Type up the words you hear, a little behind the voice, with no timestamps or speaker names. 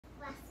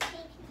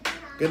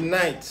Good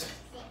night.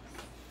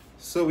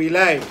 So we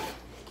live.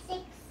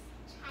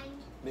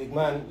 Big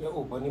man, you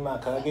open the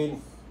marker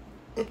again.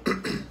 I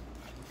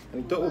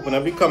need to open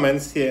up the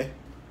comments here.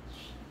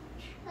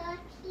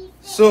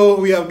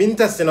 So we have been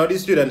testing out the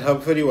student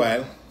hub for a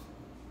while.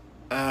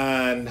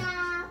 And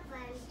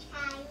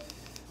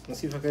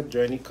let's see if I can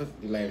join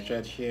the live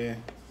chat here.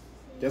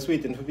 Just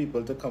waiting for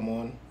people to come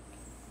on.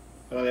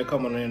 While they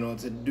come on, I know what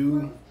to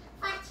do.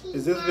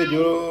 Is this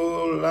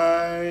video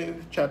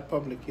live? Chat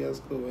public, yes,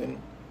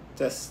 going.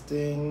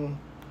 Testing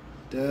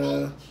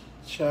the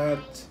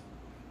chat.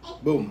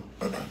 Boom.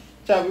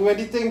 Chavi, where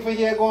the thing for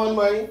here going,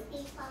 boy?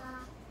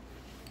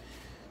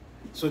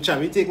 So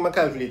Chavi take my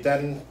calculator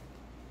and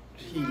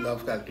he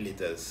love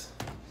calculators.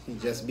 He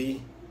just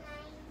be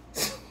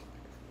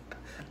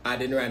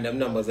adding random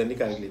numbers on the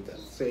calculator.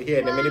 So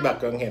here them in the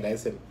background here,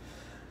 that's him.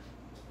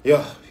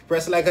 Yo,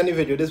 press like on the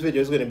video. This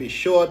video is going to be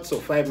short, so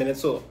 5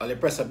 minutes. So I'll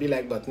press up the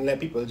like button, let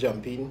people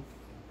jump in.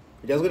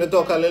 We're just going to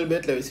talk a little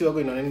bit. Let me see what's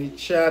going on in the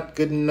chat.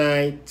 Good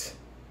night.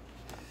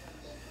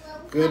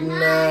 Good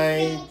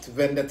night.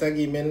 Vendetta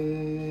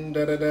Gaming,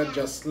 da da da,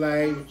 Just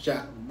Live,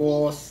 Jack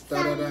Boss,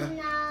 da da da.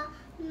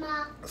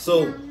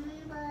 So,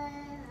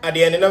 at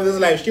the ending of this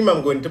live stream,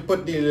 I'm going to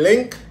put the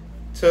link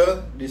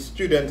to the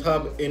Student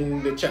Hub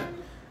in the chat.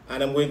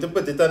 And I'm going to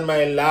put it on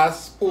my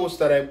last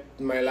post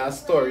my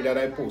last story that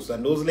I post.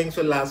 And those links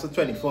will last for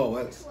 24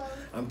 hours.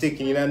 I'm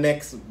taking in the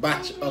next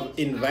batch of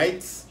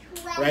invites.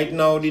 Right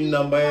now, the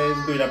number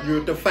is going up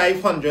to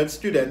 500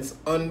 students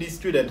on the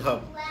Student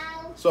Hub.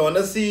 So I want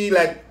to see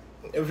like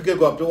if we could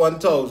go up to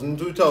 1,000,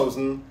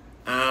 2,000,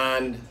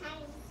 and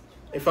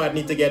if I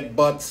need to get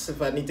bots,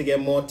 if I need to get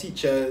more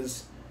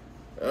teachers.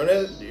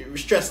 We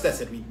stress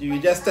test it. We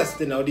just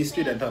testing out the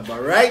Student Hub.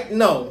 But right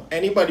now,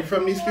 anybody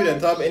from the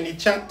Student Hub in the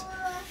chat,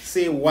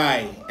 say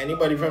why.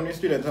 Anybody from the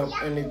Student Hub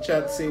in the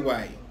chat, say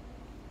why.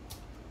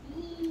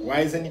 Why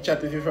is in the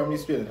chat if you're from the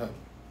Student Hub?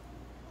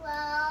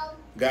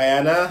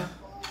 Guyana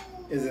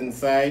is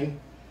inside.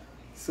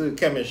 So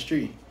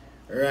chemistry.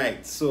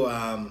 Right. So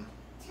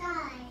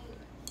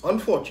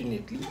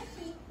unfortunately,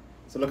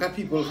 so look at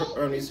people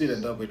from the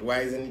Student Hub with why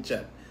is in the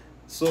chat.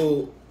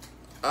 So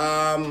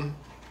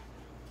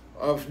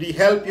of the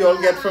help you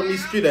all get from the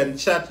student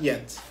chat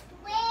yet,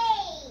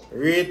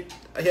 rate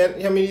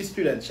how many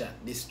student chat,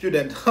 the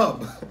Student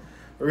Hub,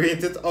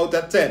 rate it out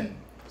of 10,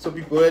 so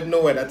people would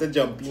know whether to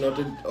jump in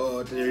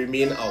or to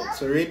remain out.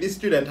 So rate the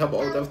Student Hub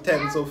out of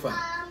 10 so far.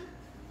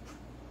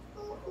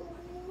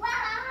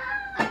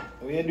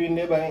 What are you doing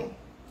there, boy?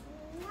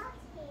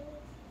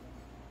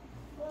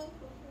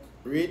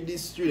 Rate the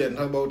Student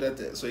Hub out of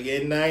 10. So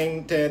again,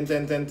 9, 10,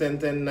 10, 10, 10,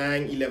 10,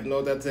 9, 11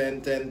 out of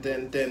 10, 10,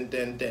 10, 10,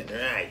 10, 10.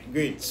 Alright,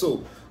 great.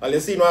 So,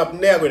 let's see what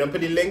happened there. I'm going to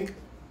put the link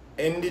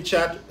in the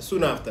chat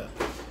soon after.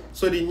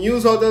 So, the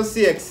news out of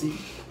CXC,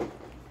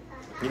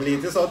 the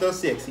latest out of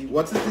CXC.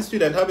 What is the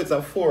Student Hub? It's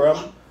a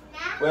forum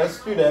where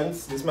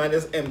students, this man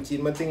is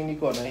emptying my thing in the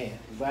corner here.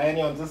 Zion,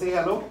 you want to say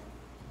hello?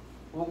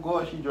 Oh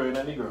gosh, he joined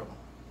on the ground.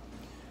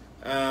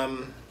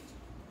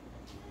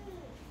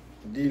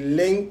 The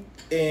link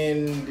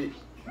in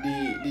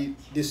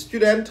the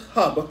Student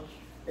Hub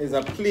is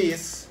a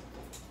place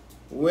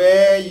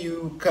where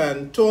you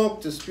can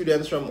talk to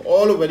students from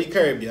all over the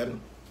Caribbean.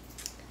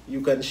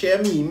 You can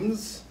share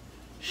memes,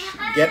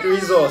 get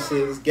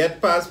resources,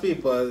 get past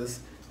papers,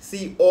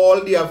 see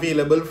all the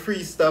available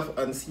free stuff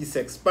on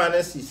CSEC,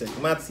 Spanish,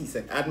 CSEC, Math,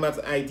 CSEC, AdMath,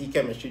 IT,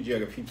 Chemistry,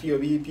 Geography,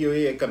 POB,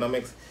 POA,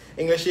 Economics,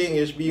 English A,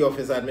 English B,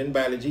 Office Admin,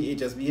 Biology,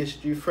 HSB,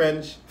 History,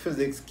 French,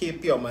 Physics,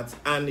 KP, Maths,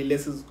 and the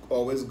list is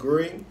always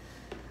growing.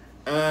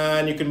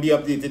 And you can be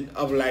updated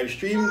of live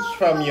streams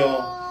from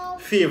your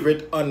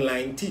favorite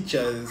online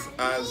teachers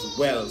as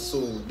well.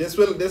 So this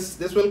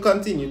will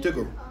continue to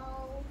grow.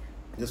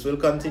 This will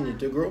continue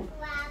to grow.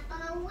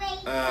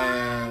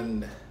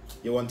 And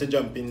you want to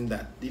jump in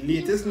that. The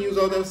latest news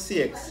out of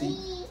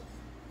CXC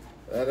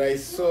that I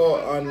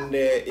saw on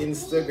their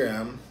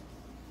Instagram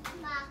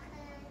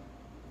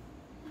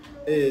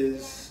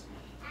is,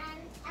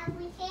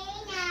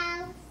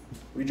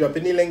 we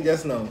dropping the link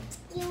just now,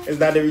 is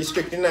that they're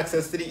restricting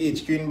access to the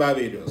HQ in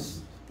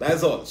Barbados.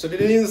 That's all. So they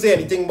didn't even say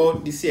anything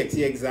about the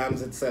CXC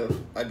exams itself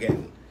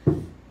again.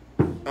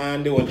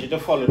 And they want you to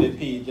follow the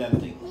page and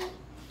things.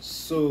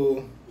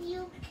 So,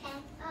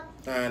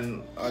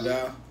 and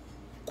other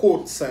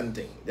quotes and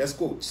things. Just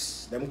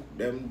quotes. Them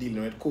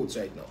dealing with quotes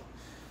right now.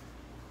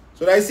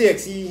 So that's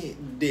CXC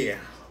there.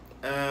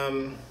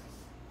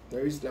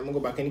 Let me go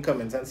back in the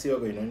comments and see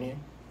what's going on here.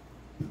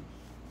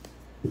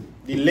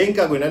 The link,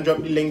 I'm going to drop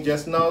the link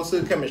just now.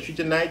 So Chemistry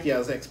Tonight, yeah, I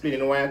was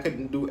explaining why I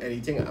couldn't do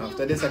anything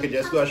after this. I could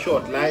just do a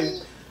short live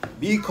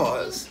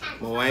because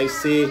my wife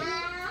say, you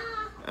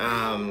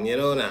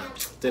know, nah,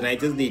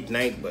 tonight is date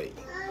night, boy.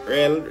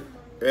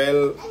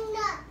 Well,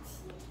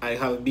 I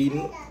have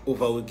been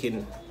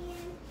overworking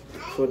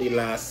for the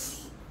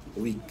last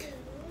week.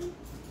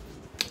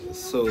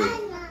 So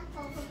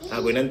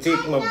I'm going to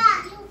take my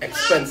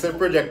expensive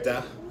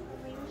projector,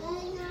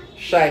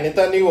 shine it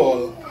on the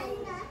wall,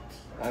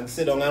 and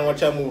sit down and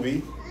watch a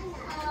movie.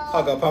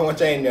 Hug up and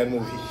watch an Indian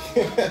movie.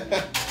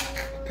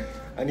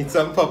 and eat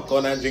some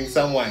popcorn and drink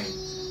some wine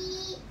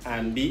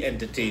and be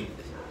entertained.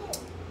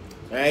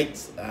 Right?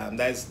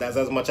 That's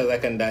as much as I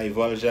can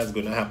divulge that's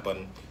going to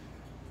happen.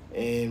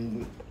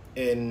 In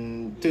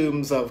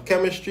terms of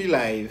chemistry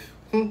live,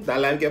 that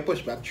live get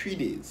pushed back 3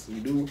 days. We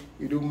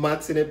do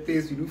maths in a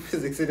place, we do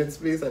physics in its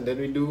place, and then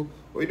we do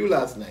what we do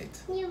last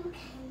night.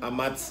 A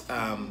maths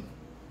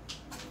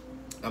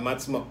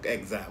mock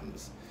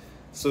exams.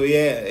 So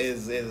yeah,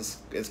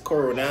 is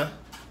Corona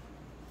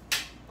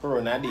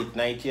date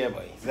night here,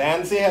 boy.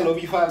 Zion say hello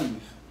before I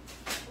leave.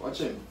 Watch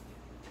him.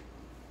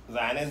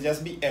 Zion is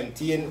just be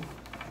emptying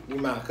the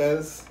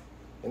markers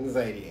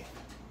inside here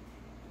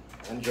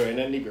and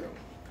drawing on the ground.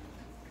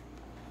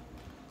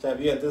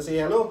 Chavi, you want to say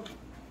hello?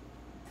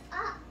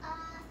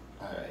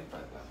 Alright,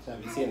 partner.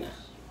 Chavi, say now.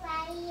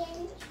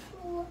 Trying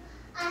to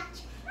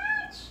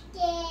attach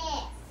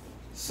this.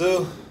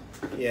 So,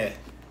 yeah.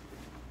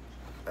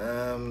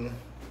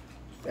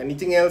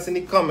 Anything else in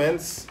the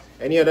comments?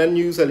 Any other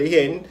news are you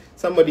hearing?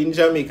 Somebody in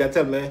Jamaica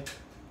tell me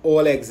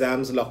all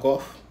exams lock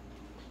off.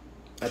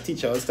 A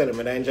teacher was telling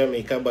me that in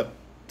Jamaica, but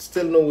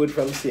still no word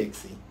from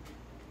CXC.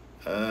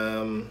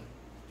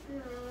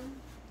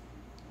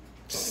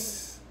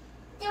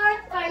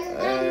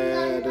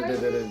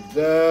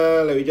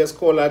 Let me just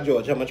call that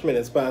George. How much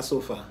minutes passed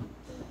so far?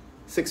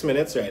 6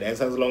 minutes, right?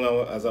 That's as long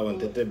as I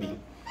wanted to be.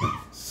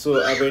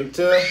 So I'm going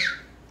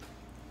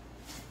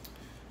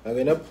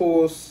to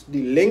post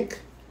the link.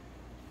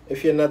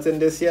 If you're not in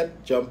this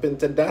yet, jump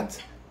into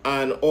that.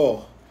 And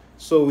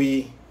so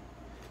we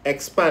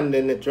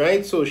expanding it,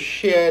 right? So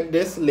share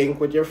this link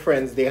with your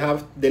friends. They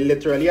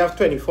literally have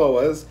 24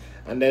 hours,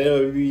 and then it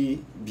will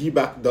be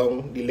back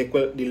down. The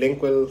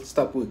link will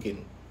stop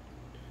working.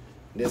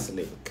 This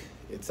link,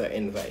 it's an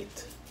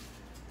invite.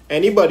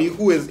 Anybody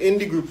who is in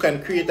the group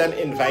can create an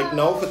invite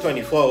now for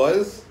 24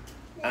 hours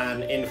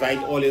and invite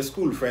all your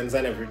school friends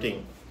and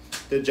everything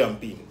to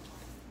jump in.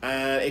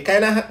 And it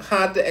kind of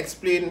hard to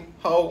explain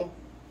how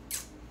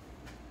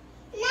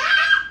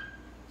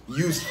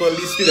useful the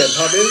student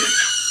hub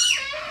is.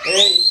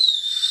 Hey,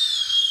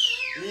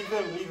 leave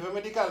him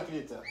with the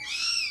calculator.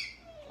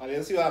 And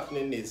you'll see what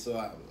happening this. So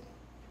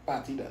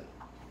party done.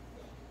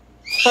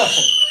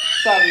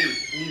 Sorry,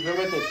 leave him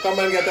with it. Come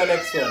and get the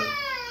next one.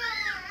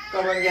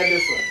 Come and get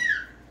this one.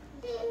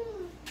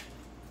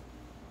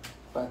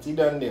 Party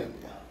done there.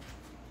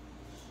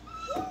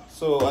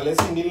 So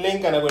let's see the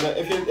link, and I'm gonna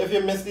if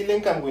you miss the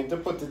link, I'm going to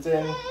put it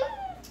in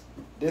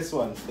this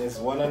one. There's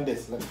one on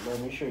this. Let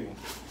me show you.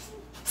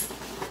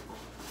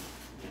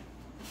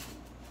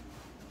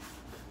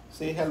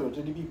 Say hello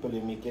to the people.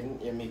 You're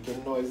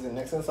making noise. And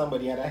next time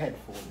somebody had a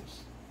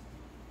headphones.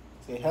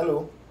 Say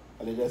hello.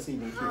 Or they just see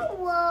me here.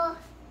 Hello.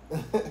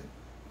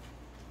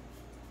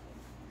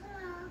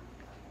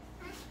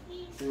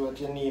 See what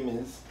your name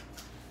is.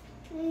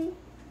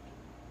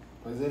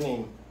 What's your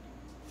name?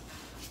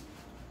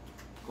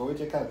 Go with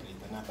your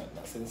calculator, not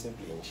that since you're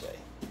playing shy.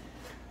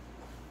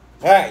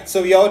 Alright,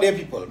 so we out there,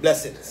 people.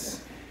 Blessings.